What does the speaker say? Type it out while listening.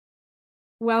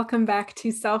Welcome back to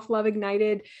Self-Love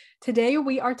Ignited. Today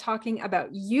we are talking about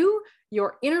you,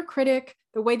 your inner critic,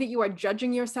 the way that you are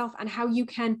judging yourself, and how you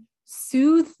can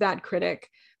soothe that critic,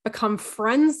 become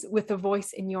friends with the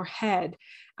voice in your head,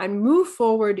 and move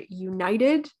forward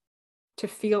united to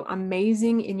feel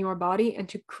amazing in your body and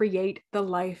to create the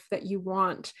life that you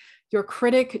want. Your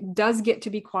critic does get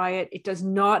to be quiet. It does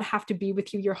not have to be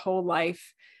with you your whole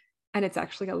life. And it's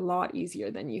actually a lot easier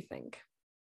than you think.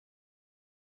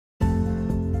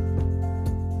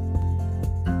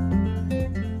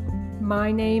 My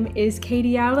name is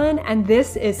Katie Allen, and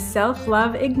this is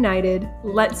Self-Love Ignited.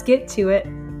 Let's get to it.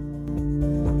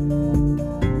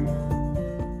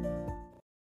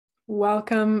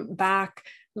 Welcome back.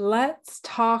 Let's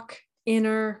talk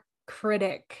inner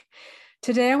critic.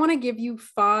 Today, I want to give you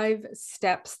 5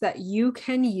 steps that you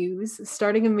can use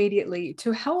starting immediately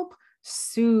to help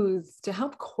soothe, to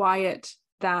help quiet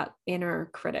that inner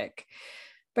critic.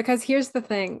 Because here's the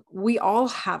thing, we all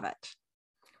have it.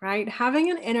 Right?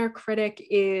 Having an inner critic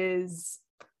is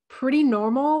pretty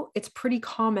normal. It's pretty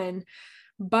common.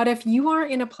 But if you are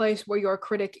in a place where your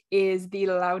critic is the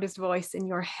loudest voice in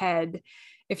your head,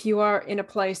 if you are in a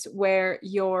place where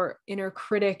your inner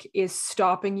critic is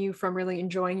stopping you from really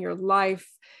enjoying your life,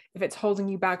 if it's holding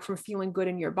you back from feeling good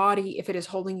in your body, if it is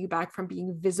holding you back from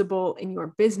being visible in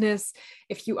your business,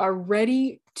 if you are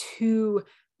ready to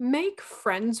make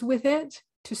friends with it,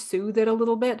 to soothe it a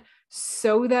little bit,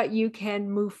 so that you can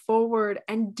move forward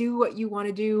and do what you want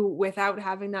to do without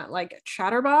having that like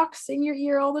chatterbox in your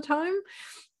ear all the time,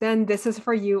 then this is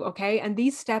for you, okay? And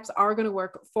these steps are going to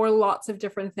work for lots of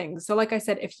different things. So like I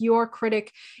said, if your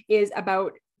critic is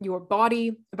about your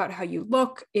body, about how you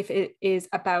look, if it is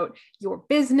about your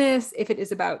business, if it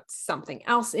is about something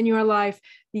else in your life,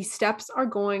 these steps are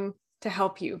going to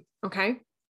help you, okay?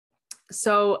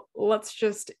 So let's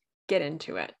just get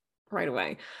into it right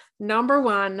away. Number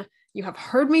 1, you have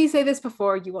heard me say this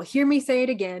before. You will hear me say it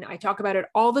again. I talk about it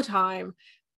all the time.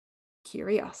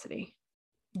 Curiosity.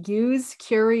 Use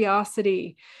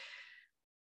curiosity.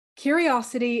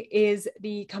 Curiosity is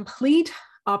the complete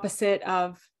opposite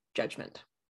of judgment.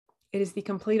 It is the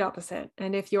complete opposite.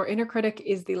 And if your inner critic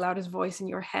is the loudest voice in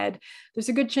your head, there's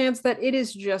a good chance that it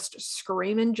is just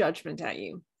screaming judgment at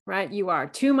you. Right? You are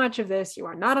too much of this. You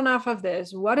are not enough of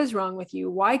this. What is wrong with you?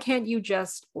 Why can't you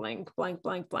just blank, blank,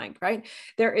 blank, blank, right?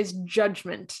 There is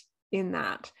judgment in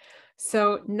that.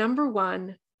 So number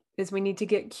 1 is we need to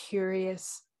get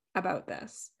curious about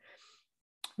this.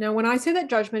 Now, when I say that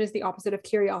judgment is the opposite of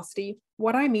curiosity,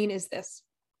 what I mean is this.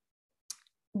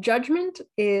 Judgment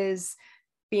is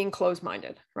being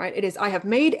closed-minded, right? It is, I have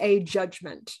made a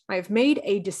judgment. I have made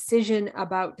a decision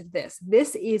about this.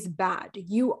 This is bad.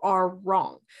 You are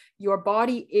wrong. Your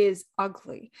body is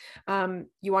ugly.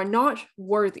 You are not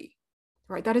worthy,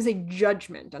 right? That is a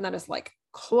judgment, and that is like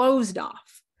closed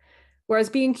off. Whereas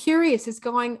being curious is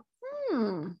going,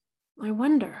 I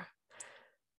wonder,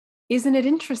 isn't it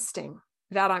interesting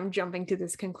that I'm jumping to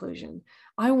this conclusion?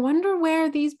 I wonder where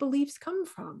these beliefs come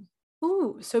from.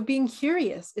 Ooh, so being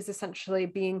curious is essentially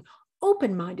being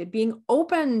open-minded, being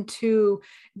open to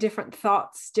different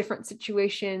thoughts, different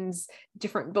situations,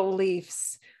 different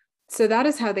beliefs. So that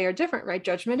is how they are different, right?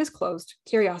 Judgment is closed,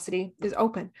 curiosity is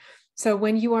open. So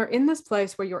when you are in this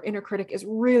place where your inner critic is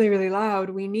really, really loud,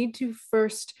 we need to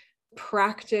first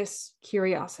practice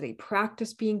curiosity,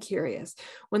 practice being curious.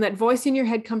 When that voice in your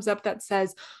head comes up that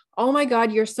says, oh my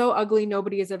God, you're so ugly,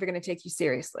 nobody is ever going to take you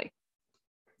seriously.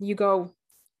 You go,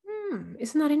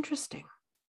 isn't that interesting?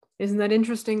 Isn't that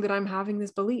interesting that I'm having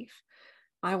this belief?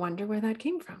 I wonder where that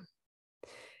came from.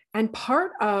 And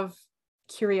part of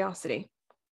curiosity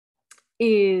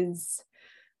is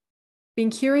being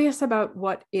curious about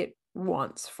what it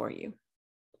wants for you.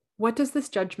 What does this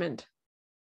judgment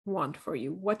want for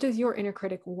you? What does your inner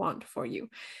critic want for you?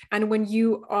 And when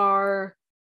you are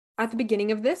at the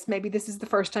beginning of this, maybe this is the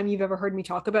first time you've ever heard me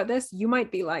talk about this, you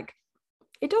might be like,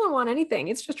 it doesn't want anything.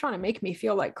 It's just trying to make me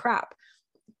feel like crap.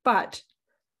 But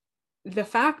the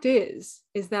fact is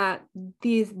that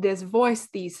this voice,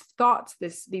 these thoughts,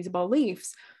 these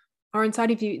beliefs are inside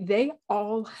of you. They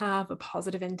all have a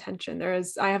positive intention.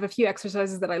 I have a few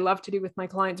exercises that I love to do with my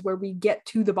clients where we get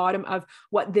to the bottom of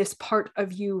what this part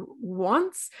of you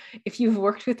wants. If you've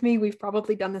worked with me, we've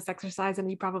probably done this exercise and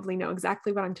you probably know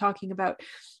exactly what I'm talking about.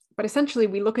 But essentially,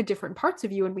 we look at different parts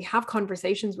of you and we have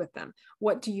conversations with them.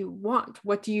 What do you want?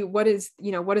 What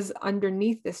is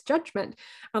underneath this judgment?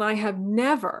 And I have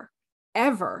never,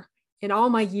 ever, in all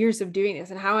my years of doing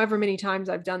this, and however many times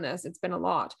I've done this, it's been a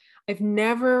lot, I've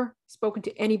never spoken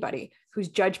to anybody whose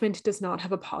judgment does not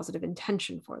have a positive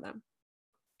intention for them.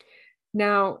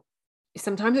 Now,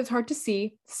 Sometimes it's hard to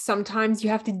see. Sometimes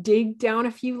you have to dig down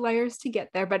a few layers to get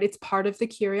there, but it's part of the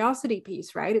curiosity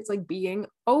piece, right? It's like being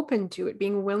open to it,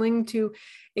 being willing to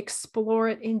explore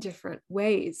it in different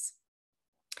ways.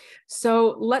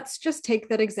 So let's just take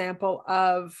that example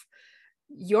of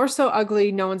you're so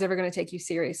ugly, no one's ever going to take you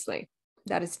seriously.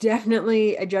 That is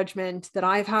definitely a judgment that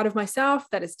I've had of myself.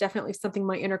 That is definitely something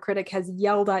my inner critic has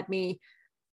yelled at me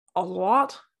a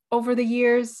lot over the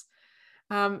years.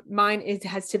 Mine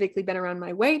has typically been around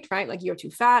my weight, right? Like, you're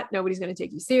too fat, nobody's going to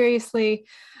take you seriously.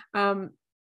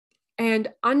 And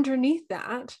underneath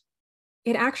that,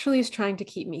 it actually is trying to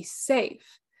keep me safe.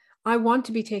 I want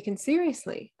to be taken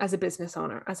seriously as a business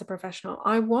owner, as a professional.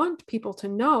 I want people to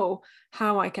know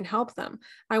how I can help them.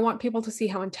 I want people to see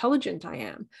how intelligent I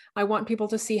am. I want people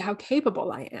to see how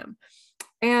capable I am.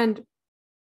 And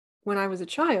when I was a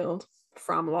child,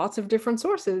 from lots of different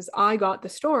sources, I got the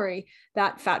story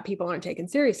that fat people aren't taken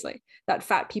seriously, that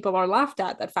fat people are laughed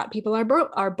at, that fat people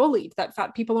are bullied, that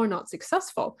fat people are not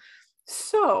successful.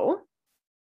 So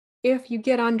if you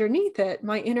get underneath it,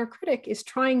 my inner critic is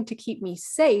trying to keep me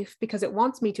safe because it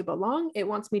wants me to belong. It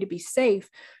wants me to be safe.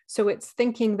 So it's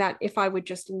thinking that if I would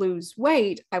just lose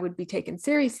weight, I would be taken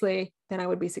seriously, then I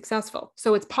would be successful.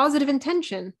 So it's positive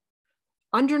intention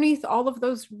underneath all of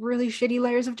those really shitty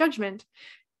layers of judgment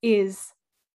is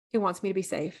it wants me to be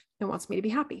safe. It wants me to be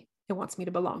happy. It wants me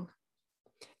to belong.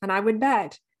 And I would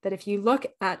bet that if you look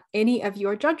at any of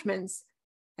your judgments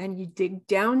and you dig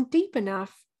down deep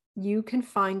enough, you can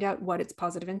find out what its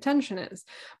positive intention is.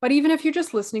 But even if you're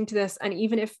just listening to this, and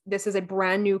even if this is a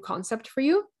brand new concept for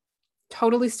you,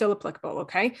 totally still applicable,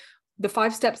 okay? The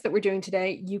 5 steps that we're doing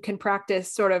today, you can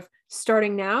practice sort of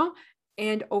starting now,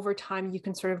 and over time, you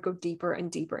can sort of go deeper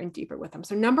and deeper and deeper with them.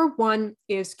 So number 1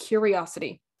 is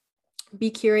curiosity. Be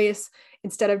curious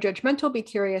instead of judgmental. Be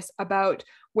curious about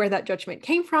where that judgment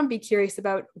came from. Be curious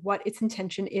about what its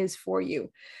intention is for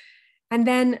you. And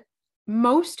then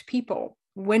most people,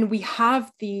 when we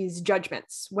have these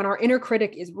judgments, when our inner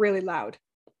critic is really loud,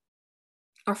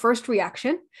 our first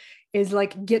reaction is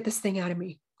like, get this thing out of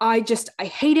me. I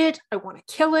hate it. I want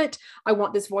to kill it. I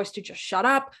want this voice to just shut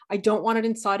up. I don't want it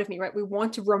inside of me, right? We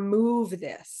want to remove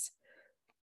this.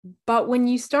 But when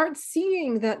you start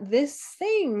seeing that this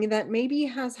thing that maybe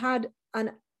has had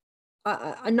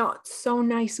a not so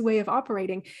nice way of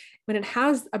operating, when it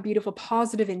has a beautiful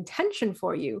positive intention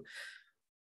for you,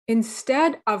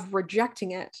 instead of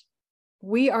rejecting it,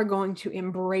 we are going to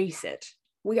embrace it.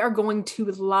 We are going to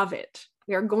love it.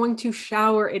 We are going to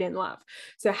shower it in love.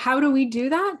 So how do we do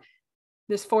that?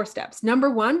 There's 4 steps. Number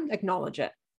 1, acknowledge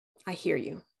it. I hear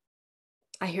you.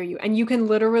 I hear you. And you can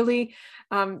literally,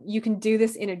 you can do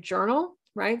this in a journal,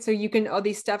 right? So you can, all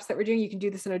these steps that we're doing, you can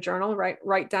do this in a journal, right?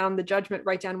 Write down the judgment,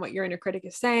 write down what your inner critic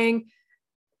is saying,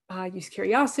 use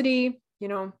curiosity,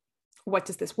 what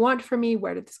does this want from me?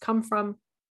 Where did this come from?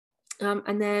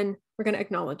 And then we're going to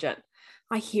acknowledge it.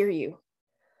 I hear you.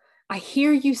 I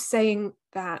hear you saying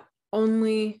that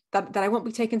that I won't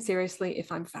be taken seriously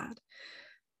if I'm fat.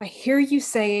 I hear you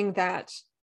saying that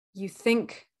you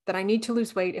think that I need to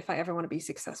lose weight if I ever want to be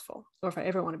successful, or if I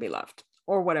ever want to be loved,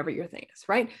 or whatever your thing is,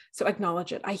 right? So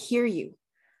acknowledge it. I hear you.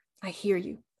 I hear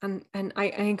you. And I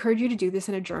encourage you to do this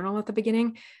in a journal at the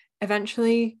beginning.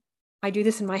 Eventually, I do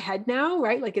this in my head now,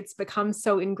 right? Like, it's become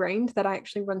so ingrained that I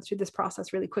actually run through this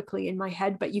process really quickly in my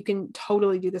head, but you can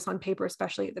totally do this on paper,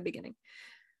 especially at the beginning.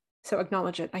 So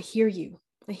acknowledge it. I hear you.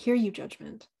 I hear you,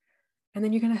 judgment. And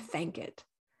then you're going to thank it.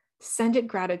 Send it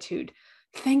gratitude.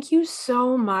 Thank you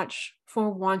so much for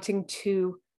wanting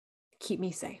to keep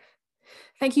me safe.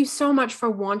 Thank you so much for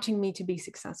wanting me to be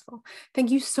successful. Thank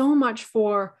you so much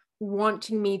for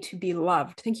wanting me to be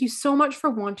loved. Thank you so much for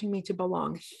wanting me to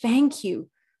belong. Thank you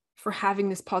for having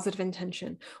this positive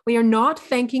intention. We are not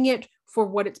thanking it for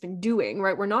what it's been doing,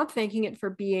 right? We're not thanking it for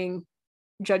being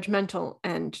judgmental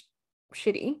and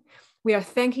shitty. We are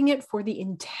thanking it for the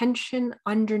intention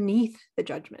underneath the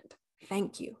judgment.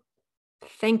 Thank you.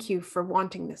 Thank you for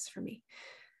wanting this for me.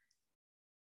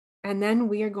 And then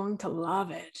we are going to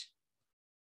love it.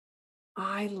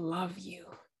 I love you.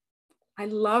 I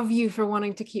love you for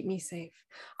wanting to keep me safe.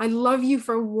 I love you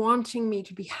for wanting me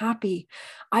to be happy.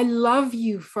 I love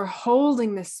you for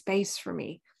holding this space for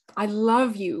me. I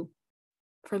love you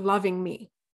for loving me.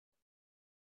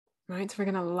 Right? So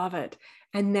we're going to love it.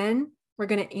 And then we're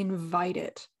going to invite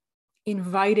it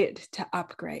to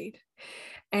upgrade.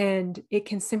 And it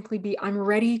can simply be, I'm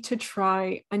ready to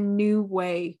try a new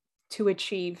way to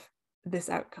achieve this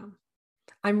outcome.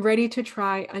 I'm ready to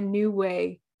try a new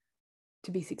way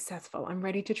to be successful. I'm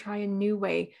ready to try a new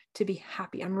way to be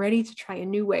happy. I'm ready to try a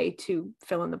new way to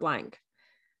fill in the blank.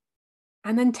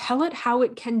 And then tell it how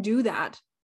it can do that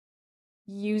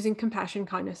using compassion,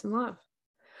 kindness, and love.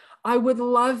 I would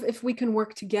love if we can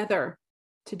work together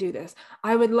to do this.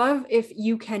 I would love if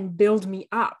you can build me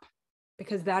up,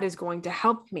 because that is going to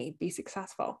help me be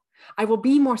successful. I will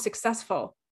be more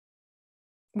successful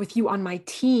with you on my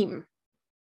team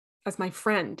as my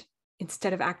friend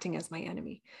instead of acting as my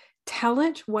enemy. Tell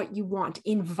it what you want.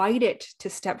 Invite it to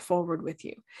step forward with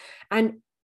you. And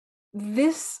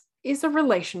this is a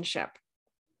relationship,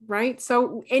 right?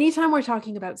 So anytime we're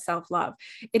talking about self-love,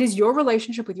 it is your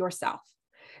relationship with yourself.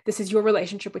 This is your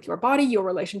relationship with your body, your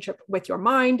relationship with your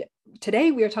mind. Today,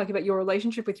 we are talking about your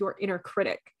relationship with your inner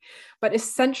critic. But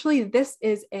essentially, this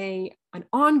is an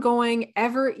ongoing,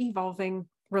 ever-evolving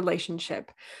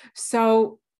relationship.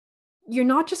 So you're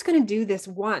not just going to do this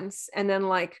once and then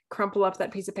like crumple up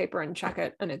that piece of paper and check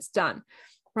it and it's done,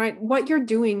 right? What you're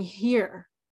doing here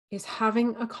is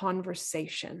having a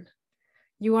conversation.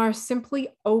 You are simply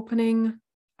opening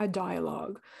a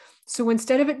dialogue. So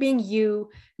instead of it being you,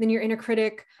 then your inner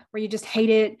critic, where you just hate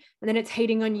it, and then it's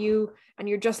hating on you, and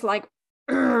you're just like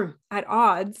at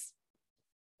odds,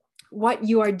 what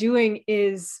you are doing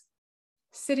is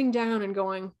sitting down and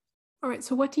going, all right,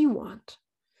 so what do you want?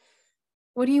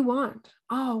 What do you want?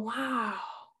 Oh, wow.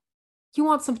 You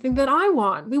want something that I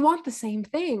want. We want the same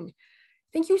thing.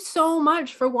 Thank you so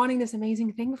much for wanting this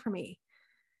amazing thing for me.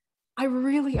 I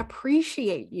really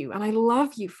appreciate you and I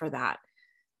love you for that.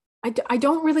 I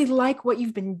don't really like what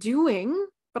you've been doing,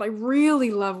 but I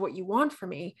really love what you want for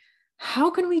me.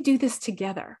 How can we do this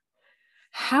together?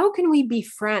 How can we be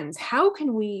friends? How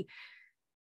can we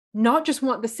not just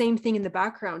want the same thing in the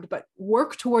background, but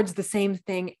work towards the same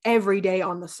thing every day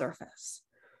on the surface?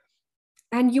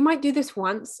 And you might do this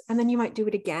once, and then you might do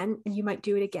it again, and you might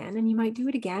do it again, and you might do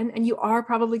it again. And you are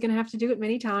probably going to have to do it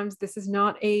many times. This is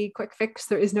not a quick fix.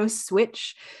 There is no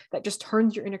switch that just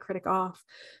turns your inner critic off.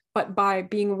 But by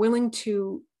being willing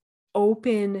to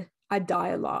open a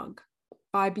dialogue,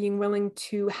 by being willing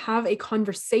to have a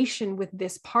conversation with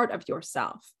this part of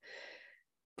yourself,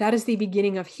 that is the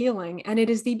beginning of healing. And it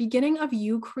is the beginning of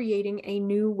you creating a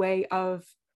new way of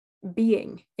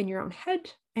being in your own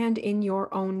head and in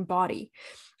your own body.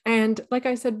 And like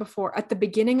I said before, at the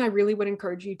beginning, I really would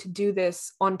encourage you to do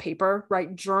this on paper,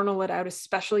 right? Journal it out,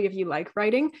 especially if you like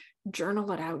writing. Journal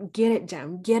it out, get it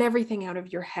down, get everything out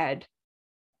of your head.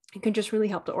 It can just really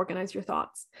help to organize your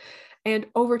thoughts. And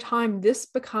over time, this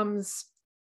becomes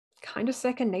kind of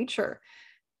second nature.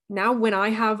 Now, when I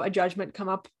have a judgment come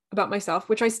up about myself,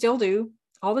 which I still do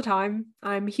all the time,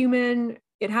 I'm human,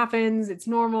 it happens, it's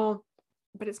normal,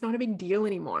 but it's not a big deal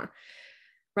anymore,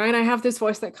 right? I have this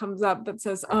voice that comes up that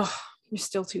says, oh, you're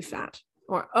still too fat,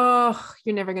 or, oh,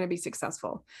 you're never going to be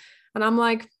successful. And I'm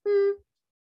like, I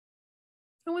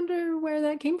wonder where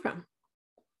that came from.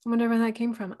 I wonder where that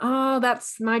came from. Oh,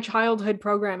 that's my childhood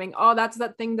programming. Oh, that's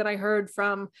that thing that I heard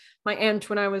from my aunt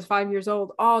when I was 5 years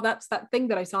old. Oh, that's that thing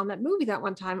that I saw in that movie that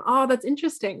one time. Oh, that's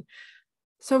interesting.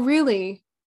 So really,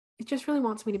 it just really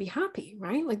wants me to be happy,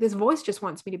 right? Like this voice just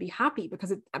wants me to be happy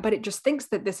but it just thinks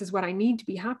that this is what I need to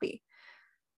be happy.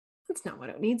 That's not what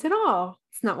it needs at all.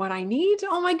 It's not what I need.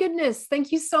 Oh my goodness.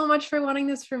 Thank you so much for wanting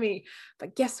this for me.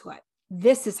 But guess what?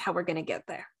 This is how we're going to get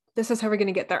there. This is how we're going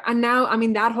to get there. And now, I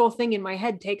mean, that whole thing in my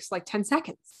head takes like 10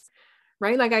 seconds,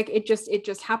 right? Like it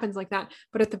just happens like that.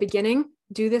 But at the beginning,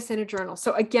 do this in a journal.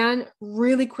 So again,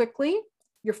 really quickly,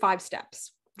 your 5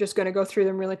 steps. Just going to go through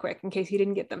them really quick in case you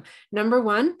didn't get them. Number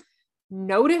 1,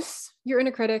 notice your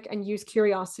inner critic and use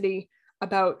curiosity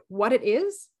about what it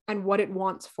is and what it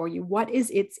wants for you. What is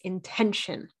its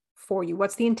intention for you?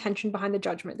 What's the intention behind the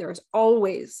judgment? There is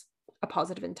always a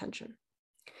positive intention.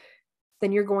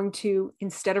 Then you're going to,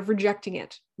 instead of rejecting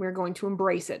it, we're going to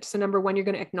embrace it. So number 1, you're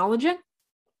going to acknowledge it,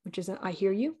 which is I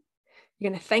hear you.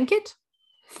 You're going to thank it.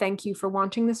 Thank you for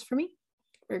wanting this for me.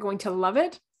 We're going to love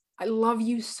it. I love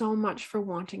you so much for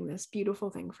wanting this beautiful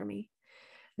thing for me.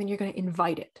 Then you're going to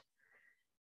invite it.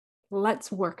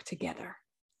 Let's work together.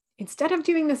 Instead of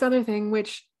doing this other thing,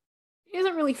 which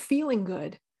isn't really feeling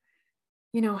good,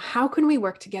 how can we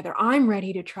work together? I'm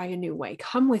ready to try a new way.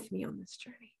 Come with me on this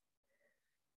journey.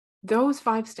 Those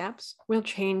 5 steps will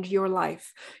change your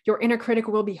life. Your inner critic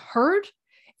will be heard,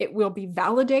 it will be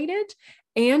validated,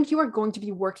 and you are going to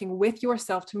be working with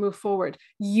yourself to move forward.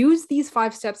 Use these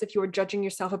 5 steps if you are judging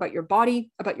yourself about your body,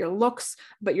 about your looks,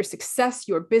 about your success,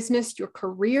 your business, your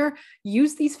career.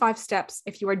 Use these 5 steps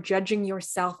if you are judging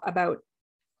yourself about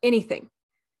anything.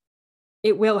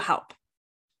 It will help.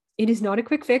 It is not a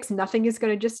quick fix. Nothing is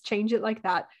going to just change it like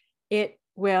that. It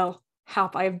will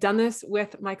help. I have done this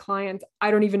with my clients.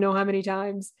 I don't even know how many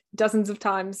times, dozens of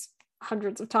times,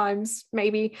 hundreds of times,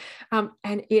 maybe. And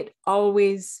it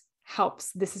always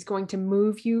helps. This is going to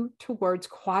move you towards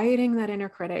quieting that inner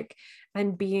critic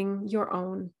and being your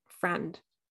own friend.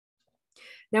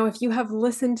 Now, if you have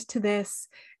listened to this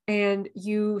and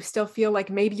you still feel like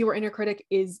maybe your inner critic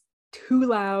is too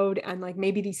loud and like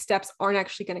maybe these steps aren't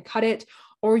actually going to cut it,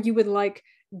 or you would like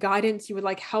guidance, you would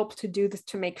like help to do this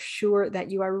to make sure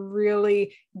that you are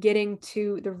really getting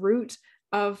to the root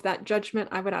of that judgment,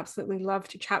 I would absolutely love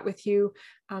to chat with you.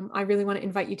 I really want to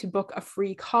invite you to book a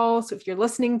free call. So if you're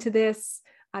listening to this,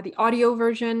 the audio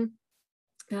version,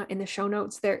 in the show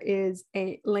notes, there is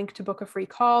a link to book a free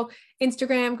call.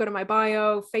 Instagram, go to my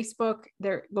bio. Facebook,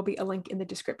 there will be a link in the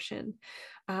description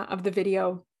of the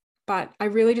video. But I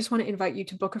really just want to invite you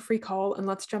to book a free call and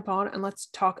let's jump on and let's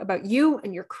talk about you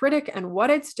and your critic and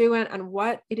what it's doing and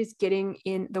what it is getting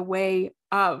in the way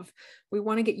of. We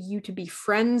want to get you to be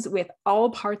friends with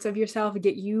all parts of yourself,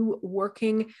 get you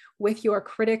working with your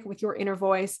critic, with your inner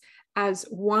voice as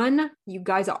one. You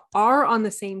guys are on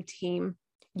the same team.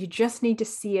 You just need to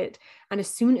see it. And as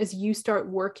soon as you start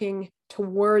working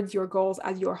towards your goals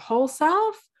as your whole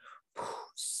self,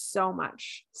 so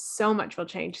much will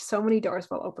change. So many doors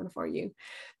will open for you.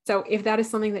 So if that is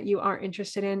something that you are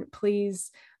interested in, please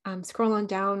scroll on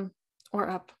down or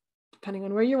up, depending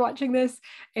on where you're watching this,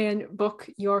 and book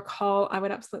your call. I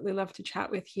would absolutely love to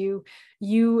chat with you.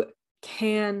 You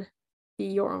can be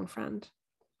your own friend.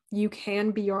 You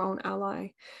can be your own ally.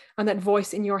 And that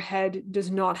voice in your head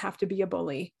does not have to be a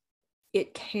bully.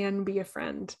 It can be a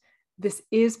friend. This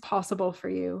is possible for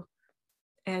you.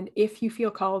 And if you feel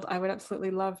called, I would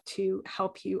absolutely love to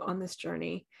help you on this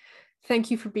journey. Thank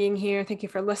you for being here. Thank you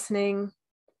for listening.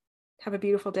 Have a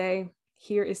beautiful day.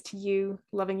 Here is to you,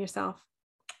 loving yourself.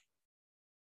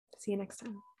 See you next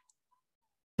time.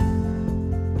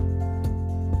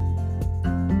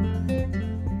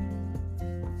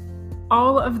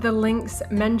 All of the links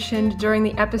mentioned during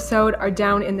the episode are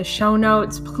down in the show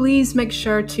notes. Please make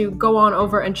sure to go on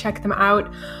over and check them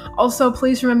out. Also,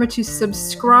 please remember to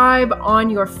subscribe on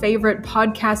your favorite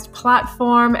podcast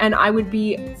platform, and I would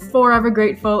be forever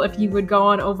grateful if you would go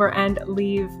on over and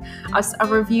leave us a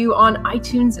review on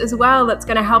iTunes as well. That's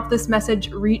going to help this message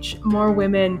reach more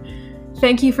women.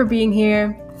 Thank you for being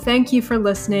here. Thank you for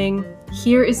listening.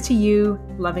 Here is to you,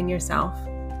 loving yourself.